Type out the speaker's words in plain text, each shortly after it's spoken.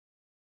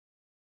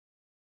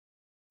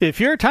If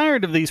you're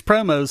tired of these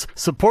promos,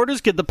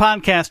 supporters get the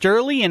podcast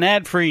early and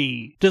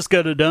ad-free. Just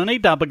go to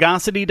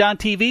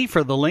donate.bogosity.tv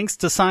for the links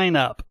to sign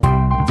up.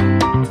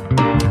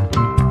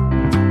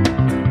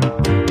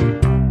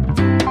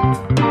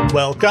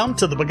 Welcome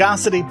to the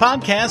Bogosity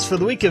podcast for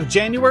the week of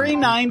January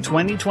 9,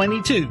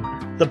 2022,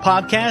 the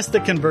podcast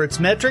that converts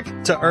metric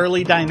to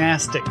early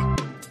dynastic.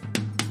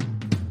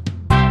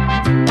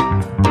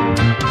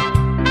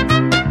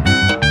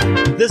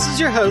 This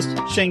is your host,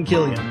 Shane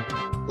Killian.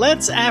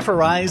 Let's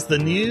aphorize the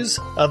news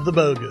of the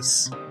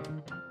bogus.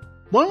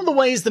 One of the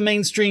ways the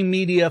mainstream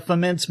media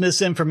foments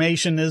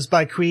misinformation is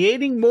by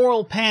creating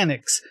moral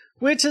panics,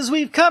 which, as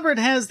we've covered,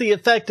 has the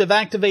effect of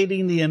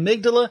activating the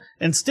amygdala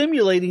and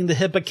stimulating the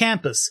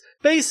hippocampus,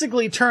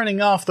 basically turning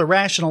off the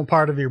rational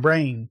part of your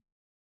brain.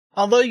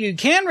 Although you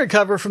can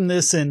recover from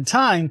this in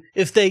time,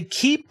 if they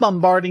keep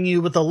bombarding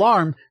you with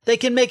alarm, they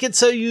can make it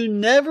so you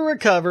never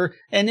recover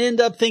and end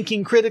up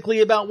thinking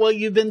critically about what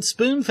you've been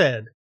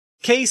spoon-fed.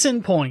 Case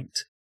in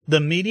point, the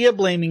media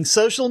blaming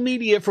social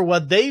media for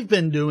what they've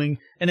been doing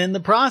and in the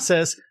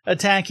process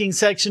attacking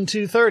Section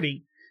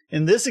 230.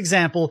 In this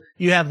example,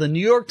 you have the New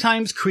York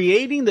Times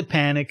creating the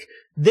panic,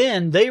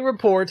 then they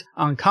report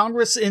on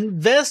Congress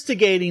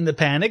investigating the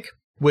panic,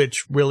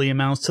 which really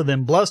amounts to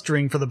them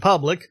blustering for the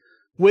public,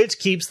 which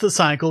keeps the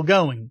cycle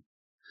going.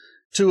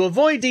 To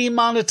avoid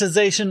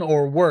demonetization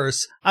or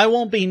worse, I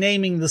won't be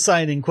naming the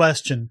site in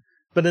question,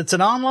 but it's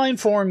an online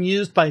forum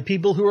used by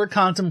people who are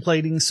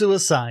contemplating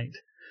suicide.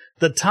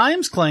 The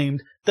Times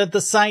claimed that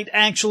the site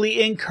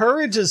actually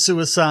encourages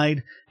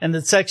suicide and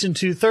that Section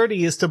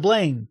 230 is to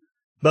blame.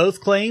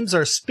 Both claims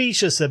are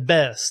specious at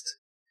best.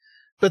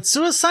 But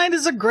suicide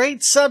is a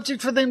great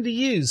subject for them to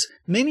use.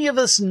 Many of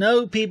us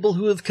know people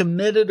who have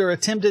committed or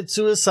attempted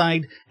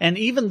suicide, and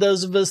even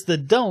those of us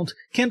that don't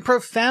can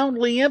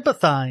profoundly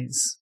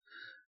empathize.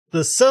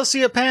 The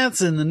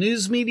sociopaths in the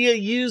news media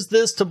use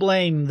this to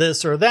blame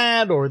this or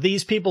that, or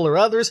these people or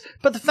others,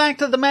 but the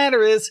fact of the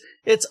matter is,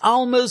 it's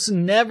almost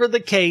never the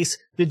case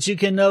that you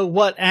can know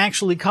what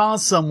actually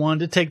caused someone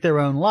to take their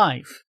own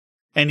life.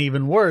 And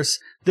even worse,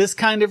 this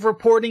kind of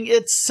reporting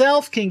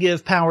itself can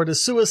give power to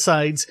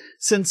suicides,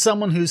 since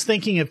someone who's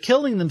thinking of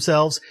killing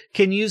themselves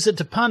can use it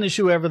to punish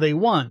whoever they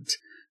want.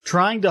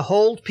 Trying to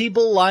hold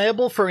people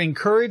liable for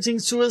encouraging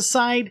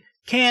suicide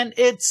can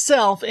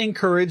itself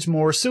encourage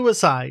more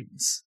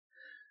suicides.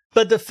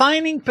 But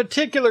defining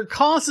particular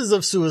causes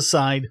of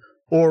suicide,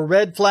 or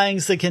red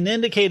flags that can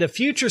indicate a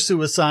future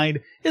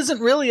suicide, isn't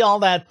really all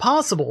that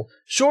possible,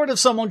 short of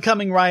someone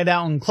coming right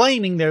out and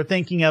claiming they're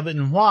thinking of it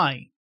and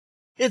why.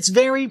 It's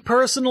very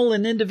personal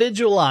and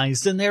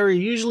individualized, and there are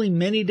usually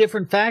many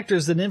different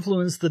factors that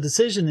influence the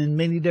decision in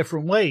many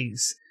different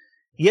ways.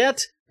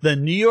 Yet, the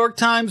New York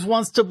Times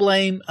wants to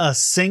blame a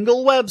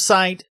single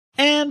website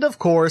and, of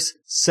course,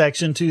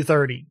 Section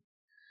 230.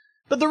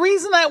 But the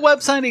reason that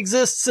website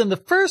exists in the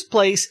first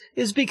place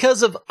is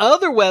because of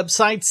other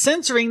websites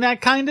censoring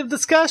that kind of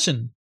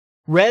discussion.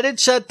 Reddit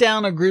shut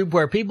down a group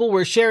where people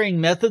were sharing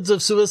methods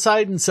of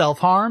suicide and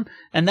self-harm,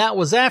 and that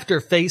was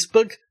after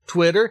Facebook,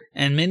 Twitter,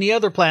 and many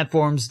other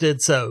platforms did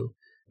so.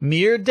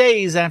 Mere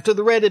days after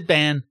the Reddit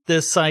ban,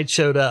 this site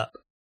showed up.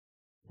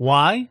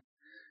 Why?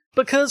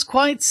 Because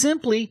quite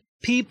simply,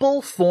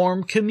 people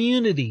form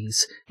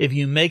communities. If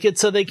you make it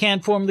so they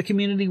can't form the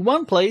community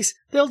one place,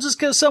 they'll just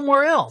go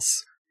somewhere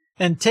else.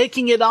 And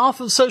taking it off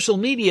of social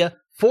media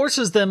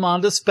forces them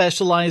onto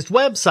specialized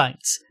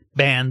websites.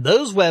 Ban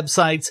those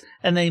websites,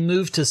 and they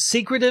move to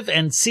secretive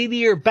and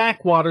seedier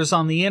backwaters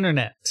on the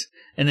internet.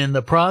 And in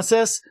the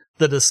process,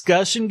 the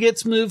discussion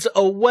gets moved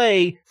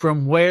away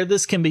from where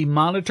this can be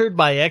monitored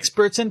by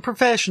experts and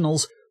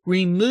professionals,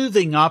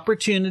 removing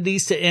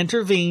opportunities to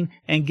intervene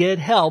and get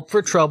help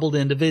for troubled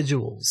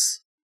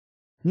individuals.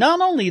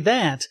 Not only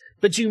that,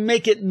 but you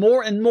make it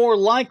more and more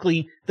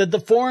likely that the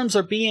forums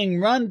are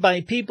being run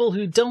by people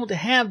who don't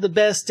have the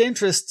best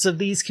interests of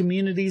these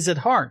communities at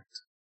heart.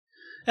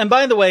 And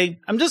by the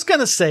way, I'm just going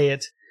to say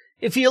it.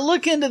 If you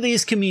look into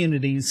these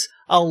communities,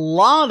 a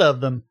lot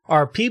of them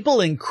are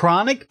people in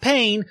chronic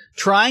pain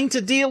trying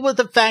to deal with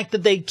the fact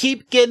that they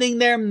keep getting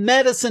their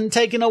medicine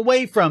taken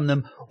away from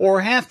them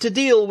or have to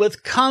deal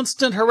with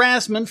constant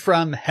harassment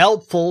from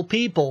helpful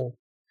people.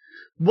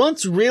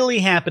 What's really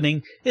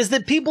happening is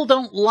that people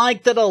don't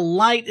like that a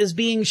light is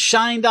being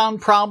shined on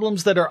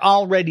problems that are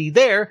already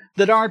there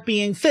that aren't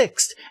being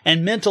fixed,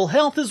 and mental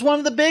health is one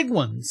of the big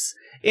ones.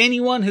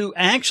 Anyone who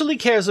actually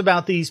cares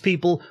about these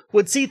people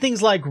would see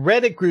things like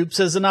Reddit groups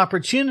as an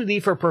opportunity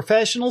for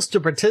professionals to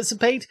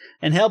participate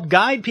and help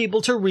guide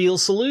people to real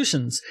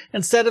solutions,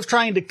 instead of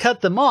trying to cut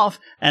them off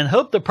and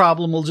hope the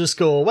problem will just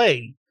go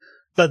away.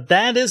 But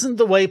that isn't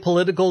the way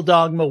political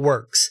dogma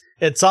works.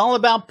 It's all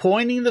about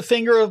pointing the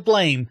finger of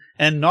blame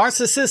and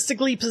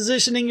narcissistically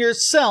positioning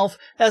yourself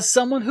as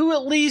someone who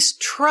at least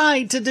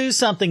tried to do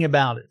something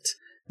about it.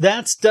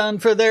 That's done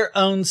for their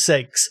own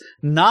sakes,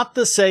 not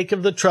the sake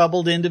of the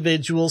troubled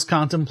individuals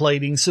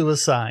contemplating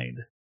suicide.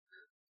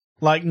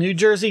 Like New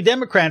Jersey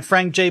Democrat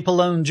Frank J.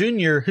 Pallone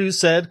Jr., who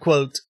said,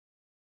 quote,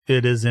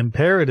 "It is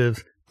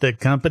imperative that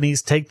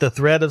companies take the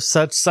threat of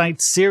such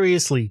sites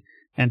seriously.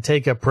 and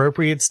take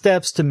appropriate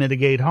steps to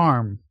mitigate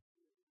harm.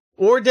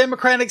 Or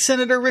Democratic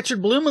Senator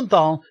Richard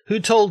Blumenthal, who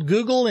told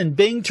Google and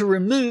Bing to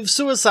remove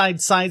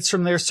suicide sites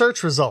from their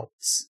search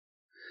results.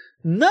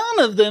 None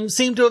of them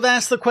seem to have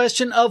asked the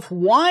question of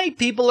why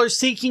people are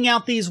seeking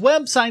out these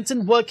websites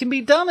and what can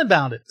be done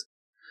about it.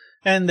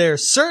 And they're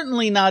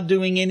certainly not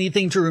doing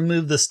anything to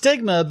remove the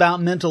stigma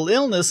about mental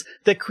illness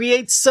that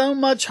creates so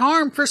much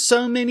harm for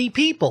so many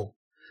people.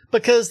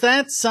 Because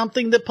that's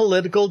something that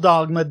political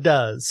dogma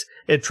does.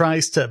 It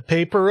tries to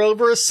paper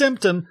over a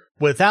symptom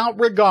without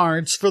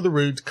regards for the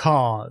root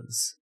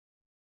cause.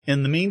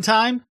 In the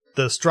meantime,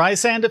 the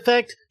Streisand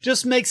effect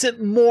just makes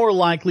it more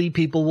likely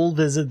people will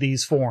visit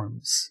these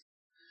forums.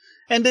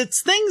 And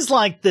it's things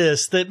like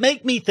this that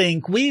make me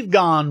think we've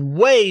gone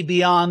way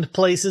beyond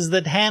places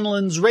that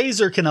Hanlon's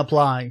razor can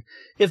apply.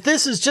 If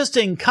this is just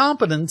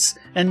incompetence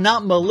and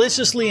not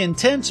maliciously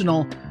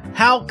intentional,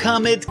 how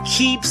come it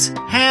keeps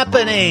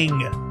happening?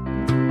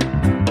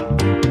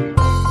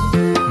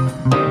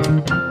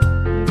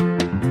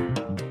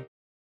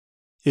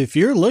 If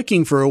you're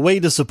looking for a way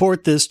to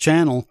support this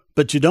channel,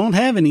 but you don't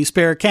have any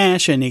spare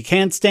cash and you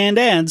can't stand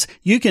ads,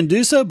 you can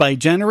do so by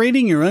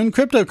generating your own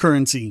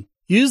cryptocurrency.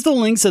 Use the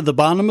links at the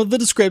bottom of the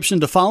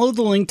description to follow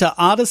the link to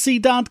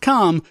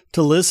Odyssey.com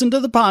to listen to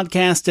the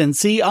podcast and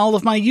see all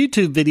of my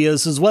YouTube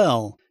videos as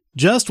well.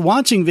 Just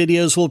watching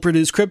videos will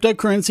produce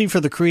cryptocurrency for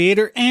the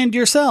creator and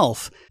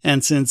yourself.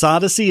 And since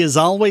Odyssey is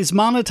always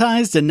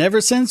monetized and never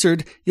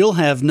censored, you'll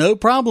have no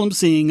problem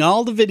seeing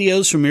all the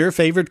videos from your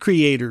favorite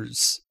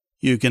creators.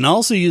 You can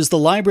also use the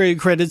library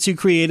credits you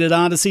create at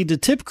Odyssey to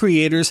tip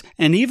creators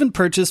and even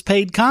purchase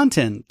paid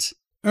content.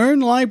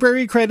 Earn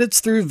library credits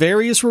through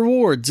various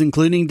rewards,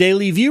 including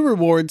daily view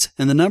rewards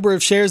and the number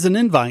of shares and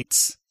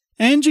invites.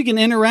 And you can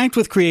interact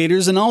with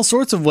creators in all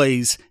sorts of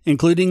ways,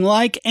 including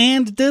like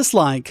and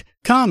dislike,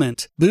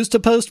 comment, boost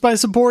a post by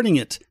supporting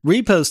it,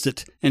 repost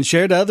it, and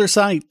share to other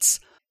sites,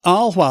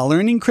 all while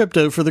earning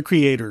crypto for the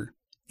creator.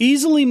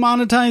 Easily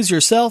monetize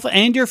yourself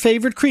and your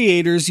favorite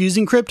creators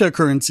using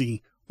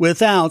cryptocurrency,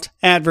 without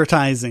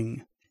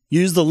advertising.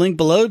 Use the link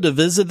below to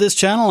visit this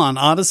channel on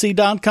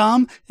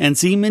Odyssey.com and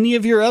see many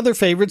of your other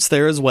favorites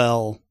there as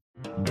well.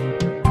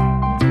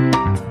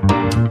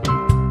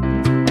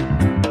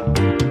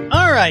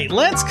 Alright,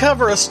 let's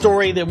cover a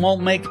story that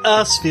won't make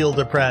us feel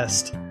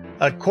depressed.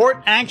 A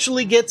court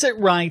actually gets it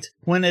right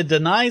when it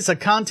denies a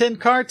content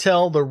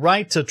cartel the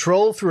right to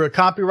troll through a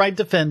copyright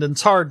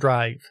defendant's hard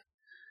drive.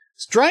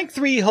 Strike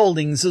 3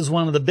 Holdings is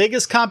one of the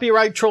biggest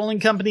copyright trolling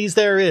companies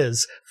there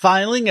is,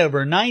 filing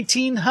over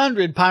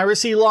 1,900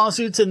 piracy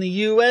lawsuits in the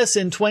U.S.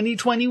 in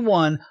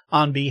 2021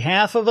 on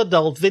behalf of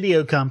adult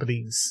video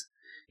companies.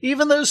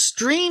 Even though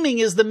streaming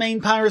is the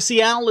main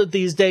piracy outlet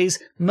these days,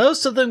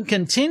 most of them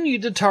continue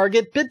to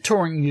target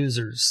BitTorrent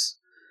users.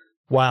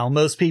 While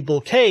most people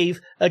cave,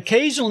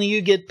 occasionally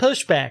you get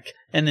pushback,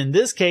 and in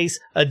this case,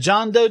 a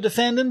John Doe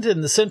defendant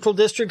in the Central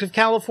District of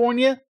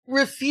California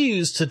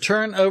refused to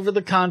turn over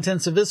the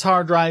contents of his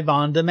hard drive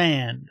on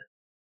demand.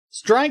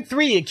 Strike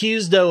 3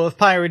 accused Doe of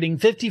pirating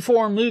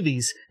 54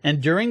 movies,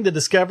 and during the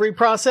discovery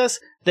process,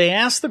 they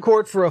asked the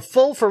court for a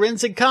full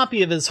forensic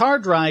copy of his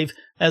hard drive,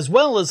 as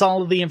well as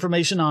all of the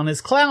information on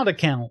his cloud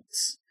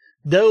accounts.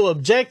 Doe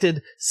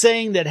objected,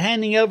 saying that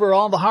handing over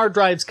all the hard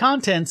drive's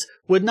contents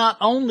would not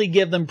only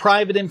give them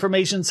private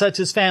information such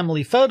as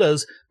family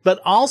photos, but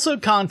also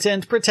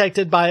content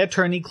protected by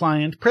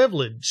attorney-client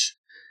privilege.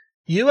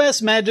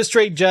 U.S.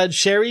 Magistrate Judge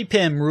Sherry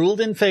Pym ruled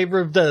in favor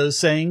of Doe,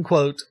 saying,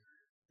 quote,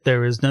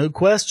 "There is no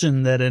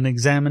question that an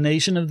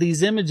examination of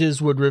these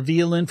images would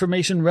reveal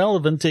information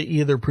relevant to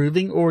either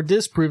proving or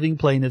disproving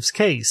plaintiff's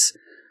case.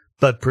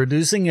 But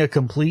producing a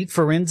complete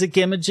forensic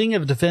imaging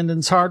of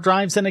defendants' hard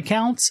drives and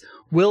accounts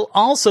will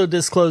also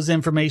disclose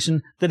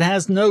information that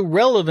has no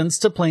relevance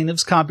to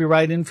plaintiff's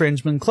copyright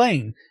infringement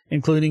claim,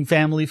 including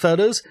family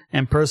photos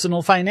and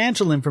personal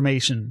financial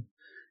information."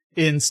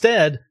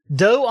 Instead,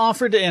 Doe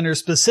offered to enter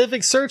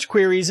specific search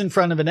queries in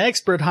front of an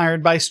expert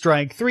hired by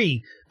Strike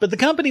 3, but the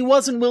company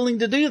wasn't willing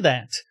to do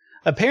that.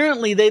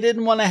 Apparently, they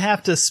didn't want to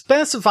have to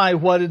specify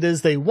what it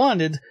is they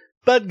wanted,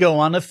 but go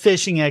on a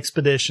fishing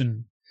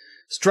expedition.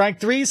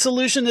 Strike 3's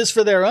solution is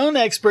for their own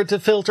expert to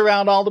filter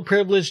out all the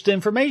privileged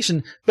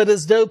information, but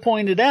as Doe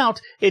pointed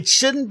out, it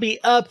shouldn't be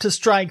up to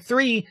Strike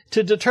 3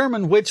 to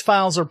determine which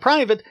files are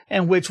private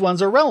and which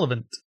ones are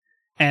relevant.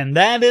 And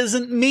that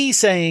isn't me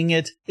saying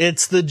it,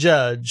 it's the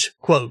judge.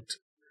 Quote,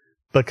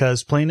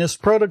 "Because plaintiff's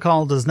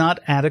protocol does not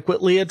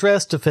adequately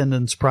address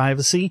defendants'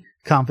 privacy,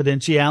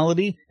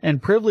 confidentiality,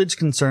 and privilege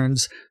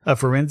concerns, a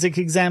forensic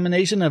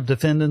examination of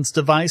defendants'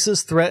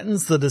 devices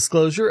threatens the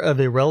disclosure of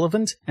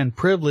irrelevant and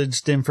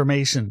privileged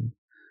information."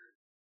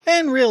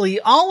 And really,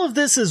 all of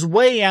this is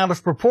way out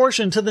of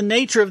proportion to the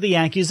nature of the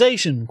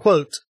accusation.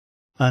 Quote,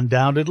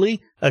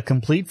 "Undoubtedly, a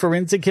complete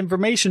forensic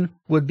information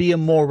would be a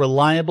more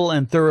reliable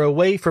and thorough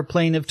way for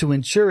plaintiff to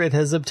ensure it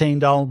has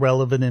obtained all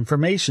relevant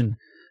information.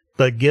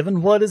 But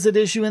given what is at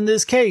issue in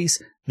this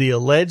case, the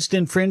alleged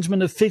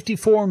infringement of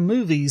 54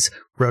 movies,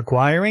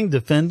 Requiring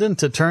defendant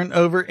to turn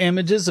over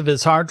images of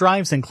his hard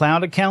drives and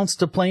cloud accounts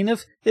to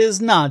plaintiff is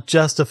not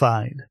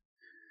justified.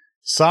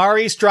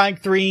 Sorry,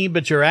 strike 3,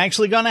 but you're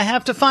actually going to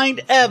have to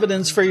find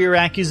evidence for your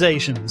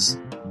accusations.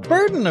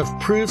 Burden of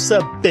proof's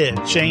a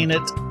bitch, ain't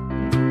it?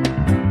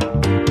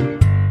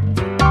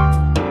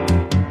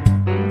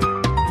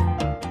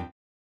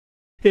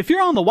 If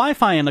you're on the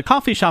Wi-Fi in a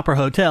coffee shop or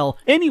hotel,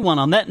 anyone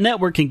on that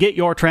network can get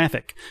your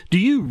traffic. Do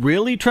you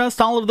really trust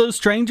all of those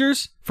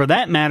strangers? For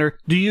that matter,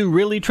 do you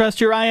really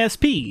trust your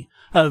ISP?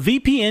 A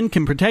VPN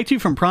can protect you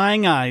from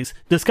prying eyes,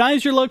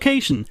 disguise your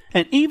location,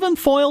 and even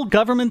foil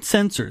government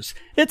censors.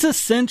 It's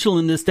essential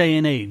in this day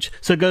and age,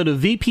 so go to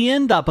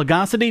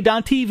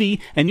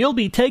vpn.bogosity.tv and you'll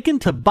be taken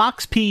to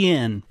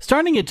BoxPN.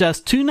 Starting at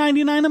just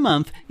 $2.99 a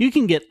month, you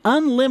can get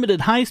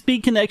unlimited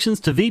high-speed connections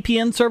to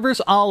VPN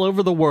servers all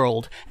over the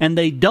world, and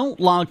they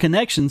don't log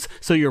connections,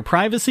 so your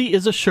privacy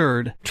is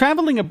assured.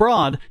 Traveling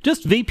abroad,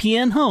 just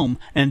VPN home,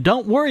 and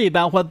don't worry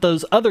about what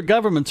those other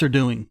governments are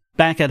doing.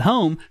 Back at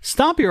home,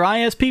 stop your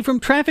ISP from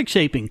traffic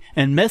shaping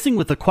and messing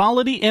with the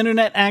quality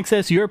internet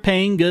access you're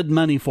paying good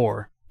money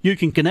for. You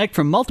can connect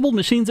from multiple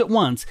machines at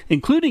once,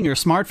 including your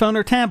smartphone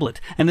or tablet,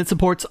 and it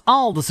supports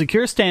all the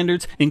secure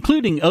standards,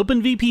 including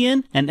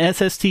OpenVPN and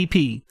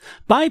SSTP.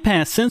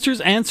 Bypass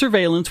censors and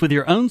surveillance with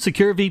your own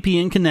secure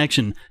VPN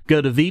connection.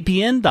 Go to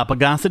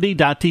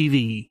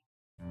vpn.bogosity.tv.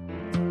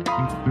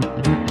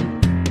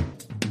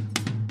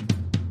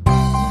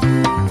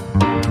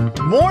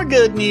 More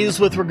good news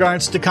with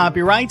regards to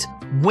copyright.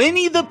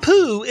 Winnie the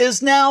Pooh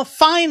is now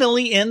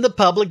finally in the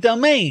public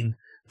domain.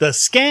 The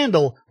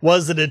scandal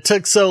was that it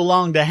took so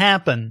long to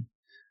happen.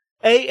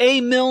 A.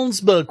 Milne's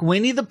book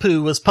Winnie the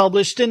Pooh was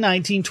published in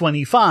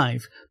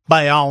 1925.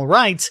 By all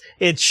rights,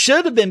 it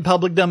should have been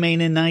public domain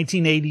in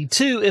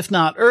 1982, if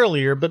not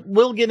earlier, but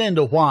we'll get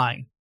into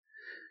why.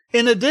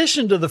 In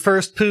addition to the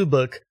first Pooh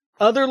book,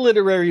 other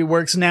literary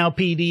works now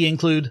PD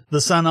include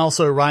The Sun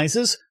Also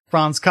Rises,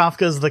 Franz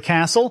Kafka's The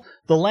Castle,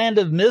 The Land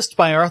of Mist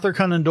by Arthur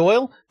Conan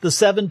Doyle, The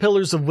Seven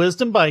Pillars of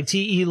Wisdom by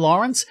T.E.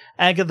 Lawrence,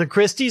 Agatha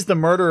Christie's The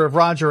Murder of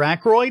Roger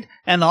Ackroyd,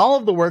 and all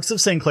of the works of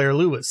Sinclair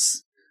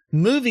Lewis.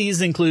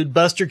 Movies include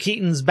Buster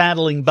Keaton's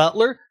Battling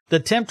Butler, The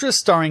Temptress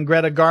starring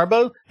Greta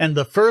Garbo, and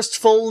the first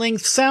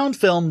full-length sound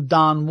film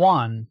Don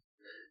Juan.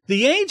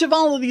 The age of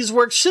all of these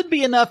works should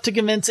be enough to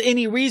convince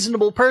any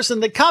reasonable person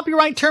that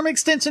copyright term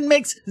extension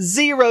makes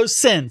zero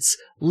sense,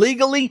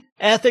 legally,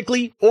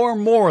 ethically, or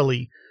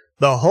morally.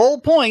 The whole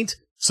point,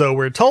 so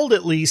we're told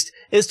at least,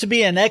 is to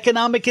be an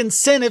economic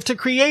incentive to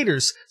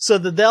creators so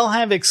that they'll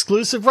have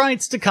exclusive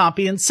rights to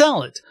copy and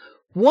sell it.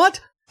 What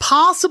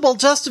possible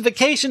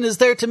justification is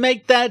there to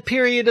make that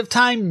period of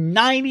time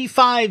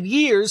 95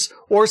 years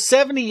or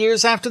 70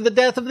 years after the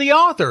death of the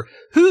author?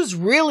 Who's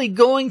really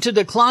going to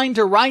decline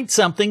to write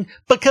something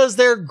because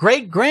their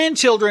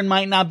great-grandchildren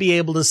might not be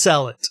able to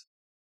sell it?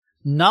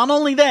 Not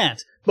only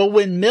that, but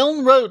when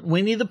Milne wrote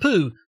Winnie the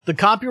Pooh, the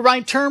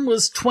copyright term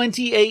was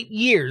 28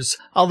 years,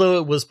 although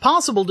it was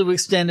possible to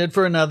extend it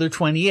for another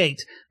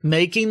 28,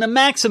 making the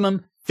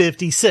maximum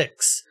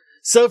 56.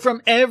 So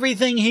from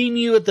everything he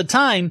knew at the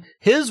time,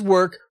 his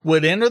work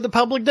would enter the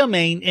public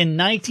domain in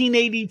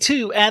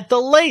 1982 at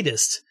the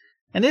latest.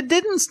 And it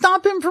didn't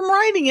stop him from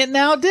writing it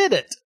now, did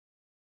it?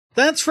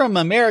 That's from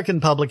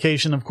American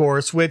publication, of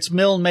course, which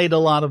Milne made a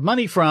lot of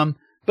money from,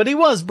 but he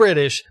was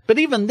British. But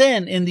even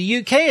then, in the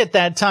UK at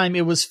that time,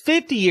 it was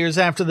 50 years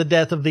after the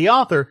death of the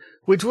author,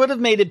 which would have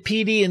made it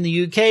PD in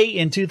the UK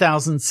in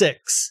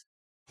 2006.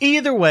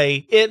 Either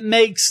way, it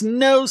makes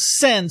no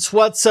sense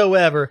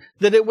whatsoever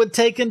that it would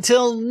take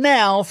until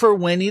now for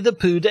Winnie the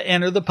Pooh to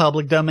enter the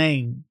public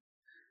domain.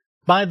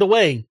 By the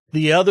way,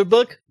 the other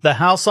book, The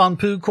House on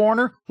Pooh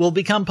Corner, will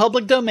become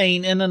public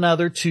domain in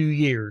another 2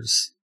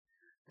 years.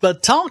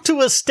 But talk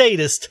to a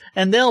statist,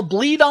 and they'll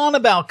bleed on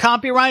about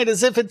copyright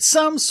as if it's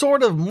some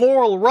sort of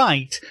moral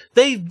right.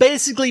 They've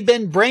basically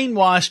been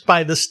brainwashed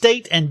by the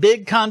state and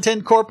big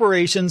content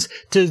corporations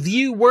to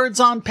view words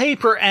on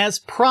paper as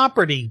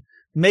property,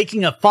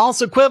 making a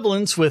false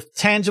equivalence with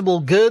tangible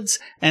goods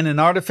and an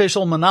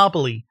artificial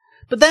monopoly.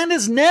 But that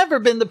has never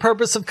been the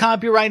purpose of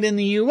copyright in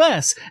the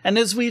U.S., and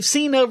as we've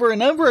seen over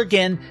and over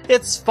again,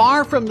 it's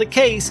far from the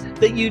case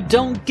that you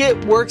don't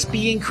get works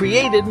being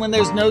created when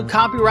there's no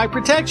copyright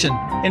protection.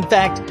 In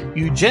fact,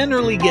 you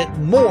generally get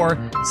more,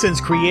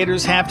 since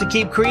creators have to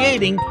keep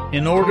creating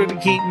in order to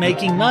keep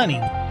making money.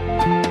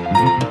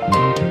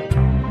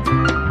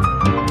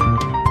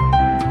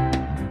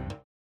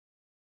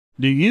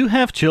 Do you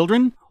have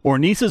children, or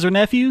nieces or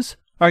nephews?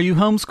 Are you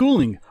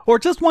homeschooling, or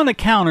just want to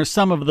counter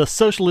some of the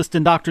socialist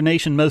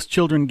indoctrination most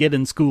children get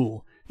in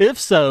school? If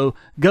so,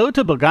 go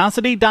to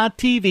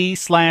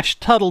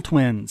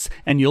bogosity.tv/TuttleTwins,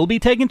 and you'll be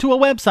taken to a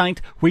website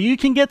where you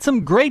can get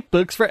some great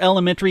books for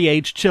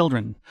elementary-aged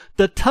children.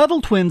 The Tuttle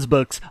Twins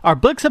books are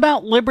books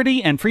about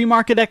liberty and free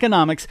market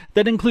economics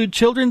that include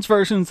children's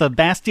versions of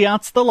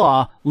Bastiat's The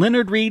Law,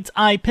 Leonard Read's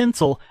I,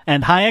 Pencil,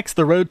 and Hayek's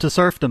The Road to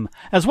Serfdom,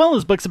 as well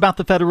as books about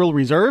the Federal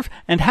Reserve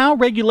and how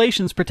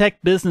regulations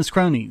protect business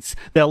cronies.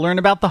 They'll learn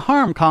about the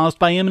harm caused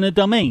by eminent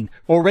domain,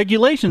 or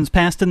regulations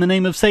passed in the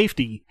name of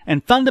safety,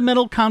 and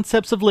fundamental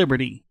concepts of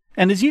liberty.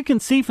 And as you can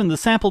see from the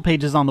sample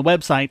pages on the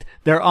website,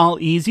 they're all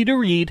easy to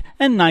read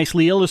and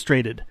nicely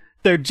illustrated.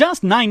 They're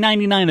just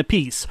 $9.99 a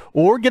piece,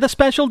 or get a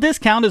special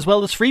discount as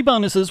well as free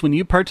bonuses when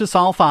you purchase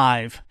all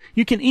 5.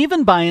 You can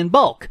even buy in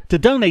bulk to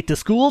donate to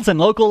schools and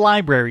local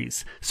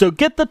libraries. So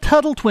get the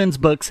Tuttle Twins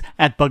books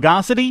at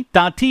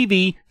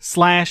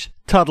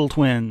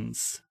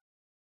bogosity.tv/TuttleTwins.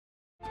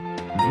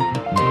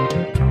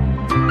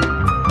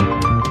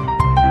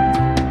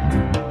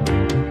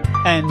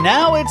 And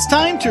now it's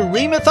time to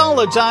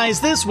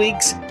remythologize this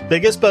week's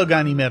biggest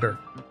bogon emitter.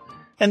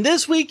 And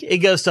this week, it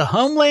goes to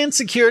Homeland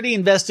Security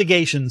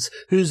Investigations,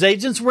 whose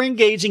agents were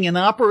engaging in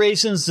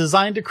operations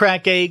designed to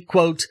crack a,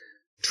 quote,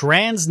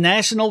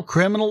 transnational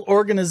criminal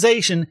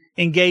organization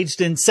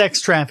engaged in sex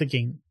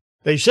trafficking.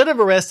 They should have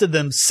arrested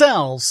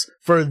themselves,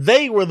 for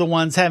they were the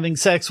ones having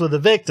sex with the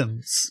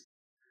victims.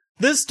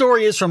 This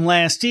story is from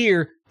last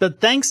year, but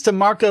thanks to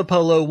Marco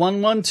Polo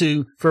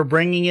 112 for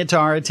bringing it to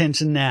our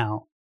attention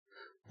now.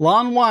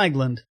 Lon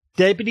Weigland,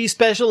 Deputy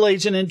Special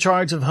Agent in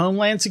charge of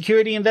Homeland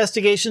Security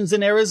Investigations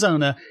in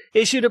Arizona,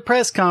 issued a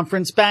press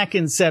conference back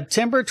in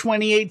September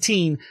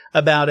 2018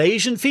 about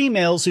Asian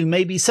females who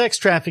may be sex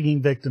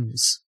trafficking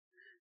victims.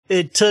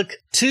 It took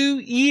 2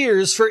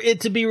 years for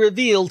it to be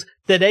revealed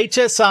that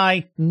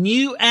HSI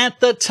knew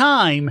at the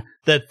time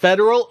that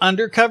federal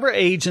undercover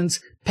agents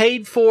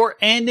paid for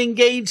and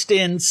engaged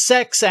in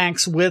sex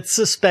acts with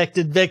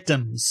suspected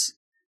victims.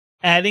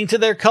 Adding to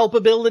their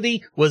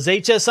culpability was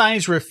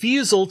HSI's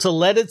refusal to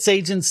let its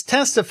agents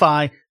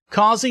testify,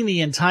 causing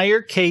the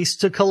entire case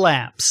to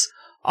collapse.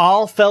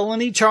 All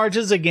felony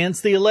charges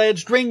against the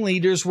alleged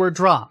ringleaders were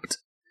dropped.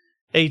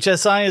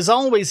 HSI has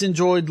always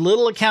enjoyed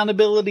little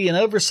accountability and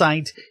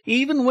oversight,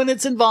 even when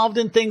it's involved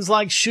in things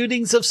like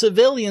shootings of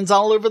civilians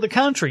all over the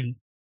country.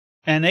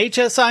 An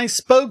HSI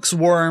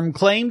spokesworm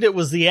claimed it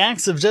was the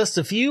acts of just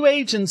a few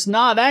agents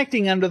not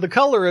acting under the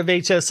color of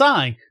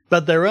HSI,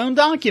 but their own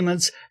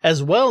documents,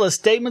 as well as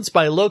statements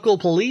by local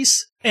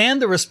police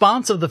and the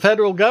response of the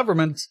federal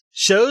government,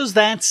 shows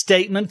that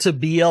statement to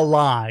be a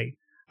lie.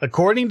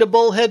 According to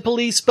Bullhead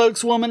Police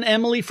spokeswoman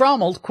Emily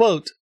Frommelt,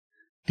 quote,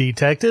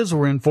 detectives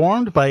were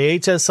informed by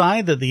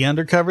HSI that the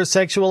undercover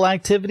sexual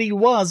activity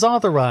was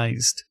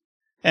authorized.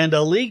 And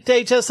a leaked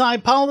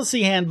HSI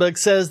policy handbook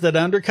says that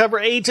undercover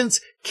agents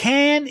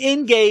can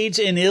engage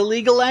in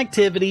illegal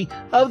activity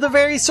of the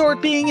very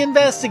sort being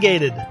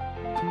investigated.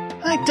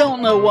 I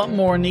don't know what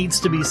more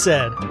needs to be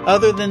said,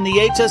 other than the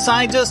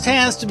HSI just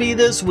has to be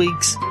this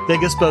week's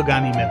biggest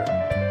bogon emitter.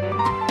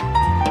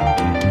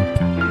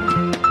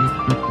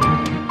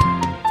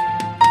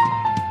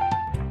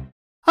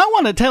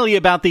 I want to tell you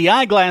about the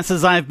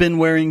eyeglasses I've been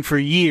wearing for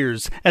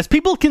years. As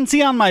people can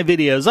see on my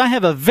videos, I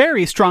have a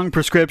very strong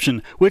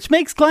prescription, which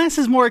makes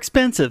glasses more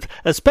expensive,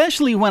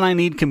 especially when I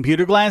need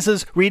computer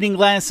glasses, reading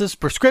glasses,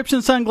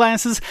 prescription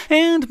sunglasses,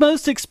 and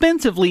most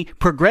expensively,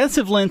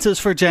 progressive lenses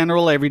for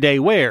general everyday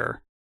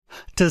wear.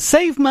 To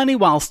save money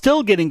while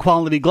still getting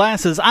quality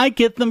glasses, I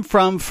get them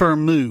from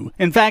Firmoo.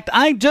 In fact,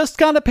 I just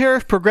got a pair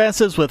of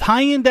progressives with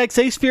high-index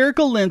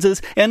aspherical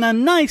lenses and a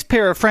nice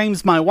pair of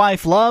frames my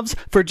wife loves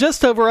for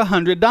just over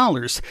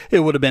 $100.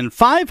 It would have been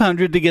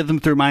 $500 to get them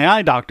through my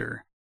eye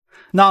doctor.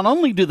 Not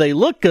only do they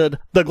look good,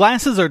 the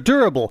glasses are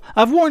durable.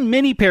 I've worn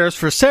many pairs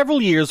for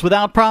several years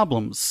without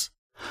problems.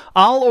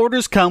 All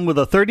orders come with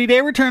a 30-day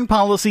return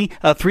policy,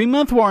 a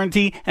 3-month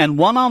warranty, and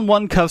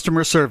one-on-one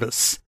customer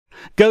service.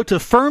 Go to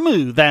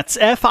Firmoo, that's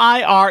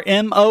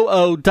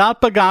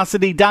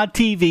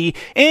FIRMOO.bogosity.tv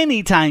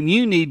anytime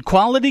you need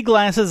quality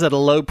glasses at a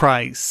low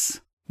price.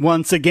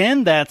 Once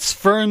again, that's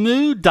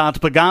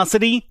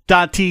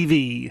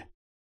Firmoo.bogosity.tv.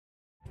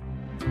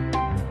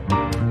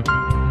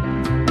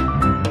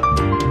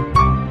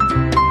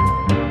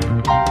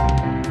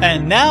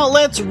 And now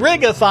let's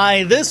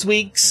rigify this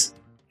week's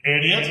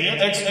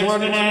Idiot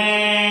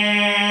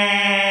Extraordinaire.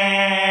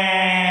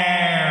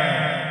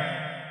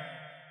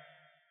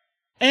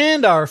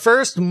 And our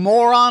first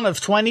moron of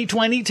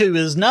 2022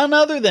 is none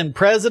other than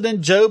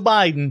President Joe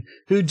Biden,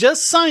 who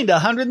just signed a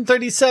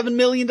 $137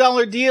 million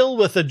deal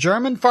with a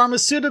German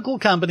pharmaceutical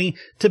company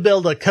to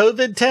build a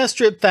COVID test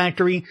strip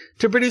factory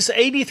to produce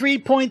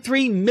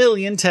 83.3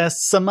 million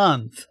tests a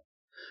month.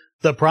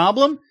 The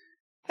problem?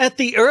 At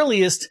the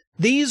earliest,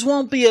 these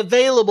won't be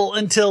available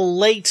until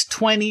late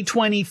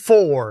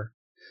 2024.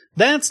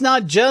 That's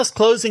not just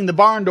closing the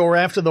barn door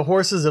after the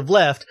horses have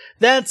left,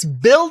 that's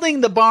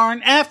building the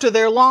barn after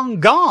they're long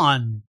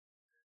gone.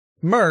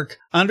 Merck,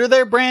 under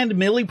their brand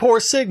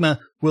Millipore Sigma,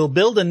 will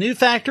build a new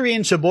factory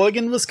in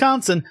Sheboygan,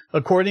 Wisconsin,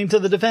 according to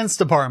the Defense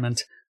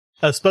Department.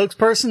 A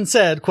spokesperson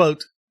said,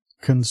 quote,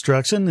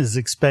 Construction is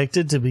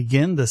expected to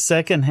begin the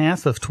second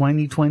half of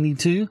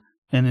 2022,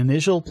 and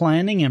initial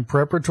planning and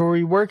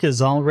preparatory work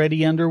is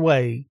already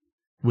underway.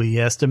 We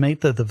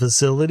estimate that the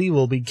facility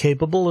will be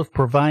capable of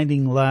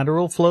providing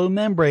lateral flow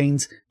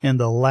membranes in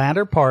the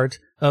latter part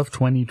of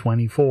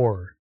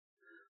 2024.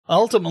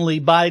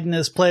 Ultimately, Biden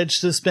has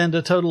pledged to spend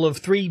a total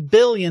of $3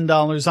 billion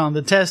on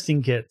the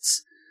testing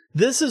kits.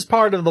 This is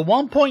part of the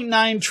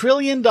 $1.9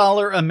 trillion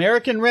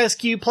American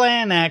Rescue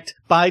Plan Act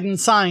Biden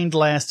signed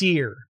last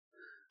year.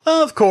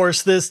 Of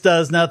course, this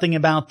does nothing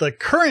about the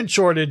current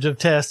shortage of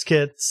test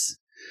kits.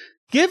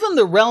 Given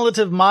the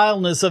relative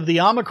mildness of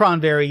the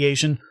Omicron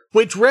variation,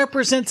 which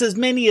represents as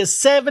many as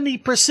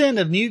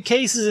 70% of new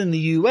cases in the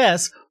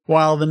U.S.,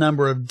 while the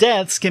number of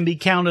deaths can be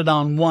counted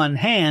on one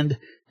hand,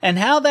 and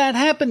how that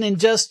happened in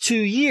just 2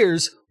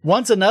 years,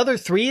 once another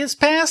 3 has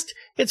passed,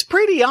 it's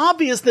pretty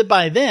obvious that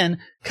by then,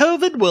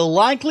 COVID will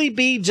likely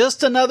be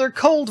just another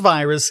cold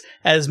virus,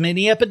 as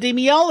many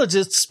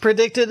epidemiologists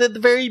predicted at the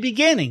very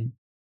beginning.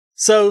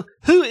 So,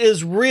 who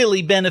is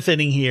really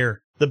benefiting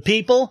here? The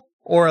people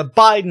or a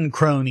Biden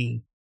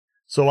crony?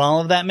 So all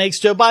of that makes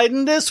Joe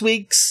Biden this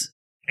week's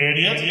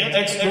Idiot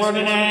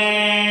Extraordinaire.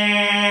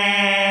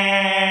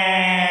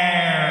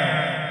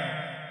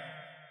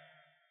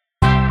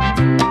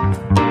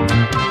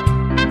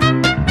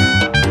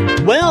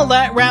 Well,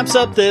 that wraps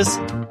up this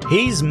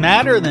He's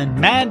Madder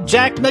Than Mad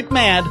Jack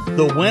McMad,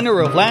 the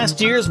winner of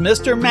last year's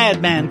Mr.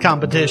 Madman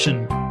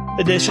competition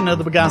edition of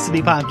the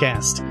Bogosity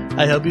podcast.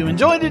 I hope you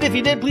enjoyed it. If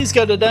you did, please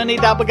go to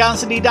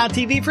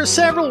donate.bogosity.tv for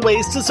several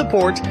ways to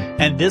support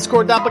and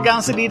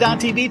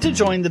discord.bogosity.tv to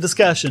join the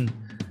discussion.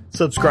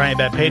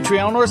 Subscribe at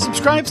Patreon or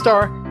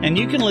Subscribestar, and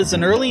you can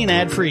listen early and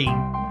ad-free.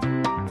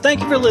 Thank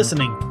you for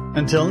listening.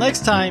 Until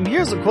next time,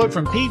 here's a quote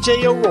from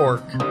P.J.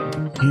 O'Rourke.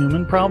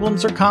 Human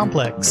problems are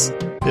complex.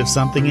 If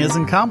something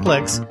isn't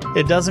complex,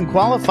 it doesn't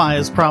qualify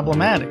as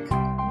problematic.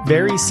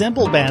 Very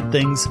simple bad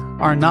things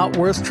are not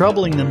worth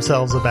troubling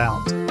themselves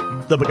about.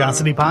 The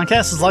Bogosity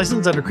podcast is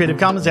licensed under Creative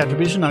Commons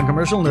Attribution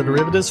Non-Commercial No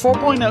Derivatives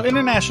 4.0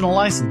 International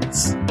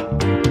License.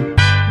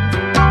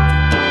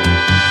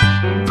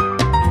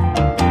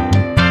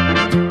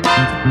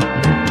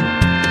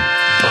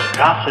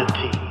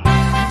 Bogosity.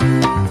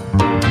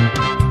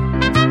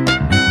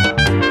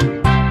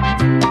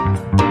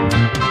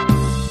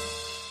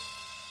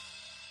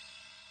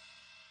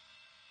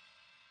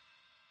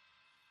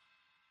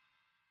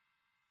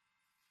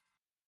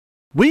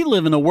 We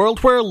live in a world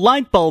where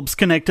light bulbs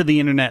connect to the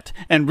internet,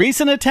 and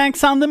recent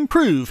attacks on them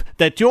prove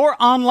that your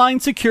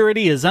online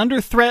security is under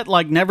threat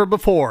like never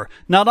before.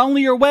 Not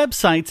only your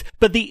websites,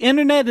 but the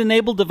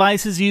internet-enabled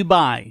devices you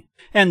buy.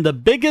 And the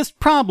biggest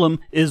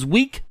problem is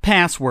weak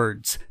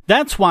passwords.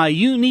 That's why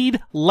you need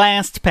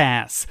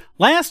LastPass.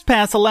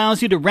 LastPass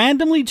allows you to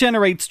randomly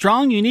generate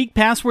strong, unique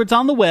passwords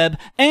on the web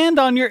and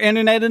on your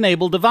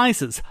internet-enabled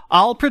devices,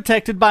 all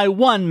protected by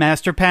one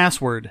master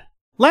password.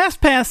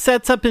 LastPass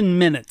sets up in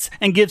minutes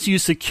and gives you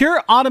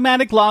secure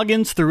automatic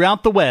logins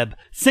throughout the web,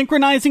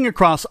 synchronizing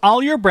across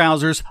all your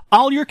browsers,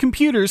 all your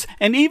computers,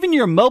 and even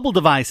your mobile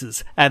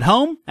devices, at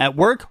home, at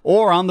work,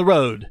 or on the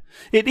road.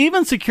 It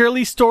even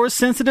securely stores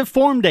sensitive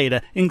form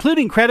data,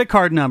 including credit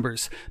card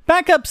numbers,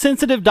 backup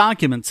sensitive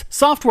documents,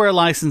 software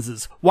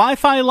licenses,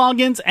 Wi-Fi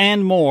logins,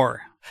 and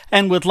more.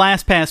 And with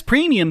LastPass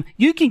Premium,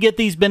 you can get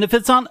these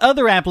benefits on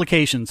other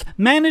applications,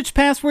 manage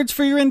passwords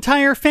for your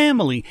entire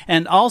family,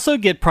 and also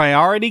get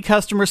priority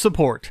customer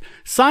support.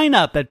 Sign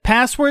up at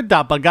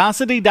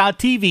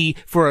password.bogosity.tv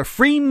for a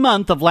free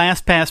month of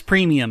LastPass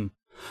Premium.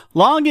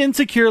 Log in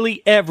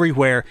securely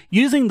everywhere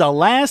using the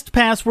last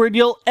password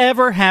you'll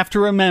ever have to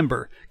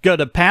remember. Go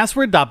to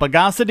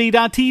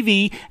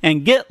password.bogosity.tv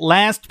and get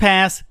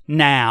LastPass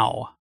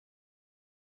now.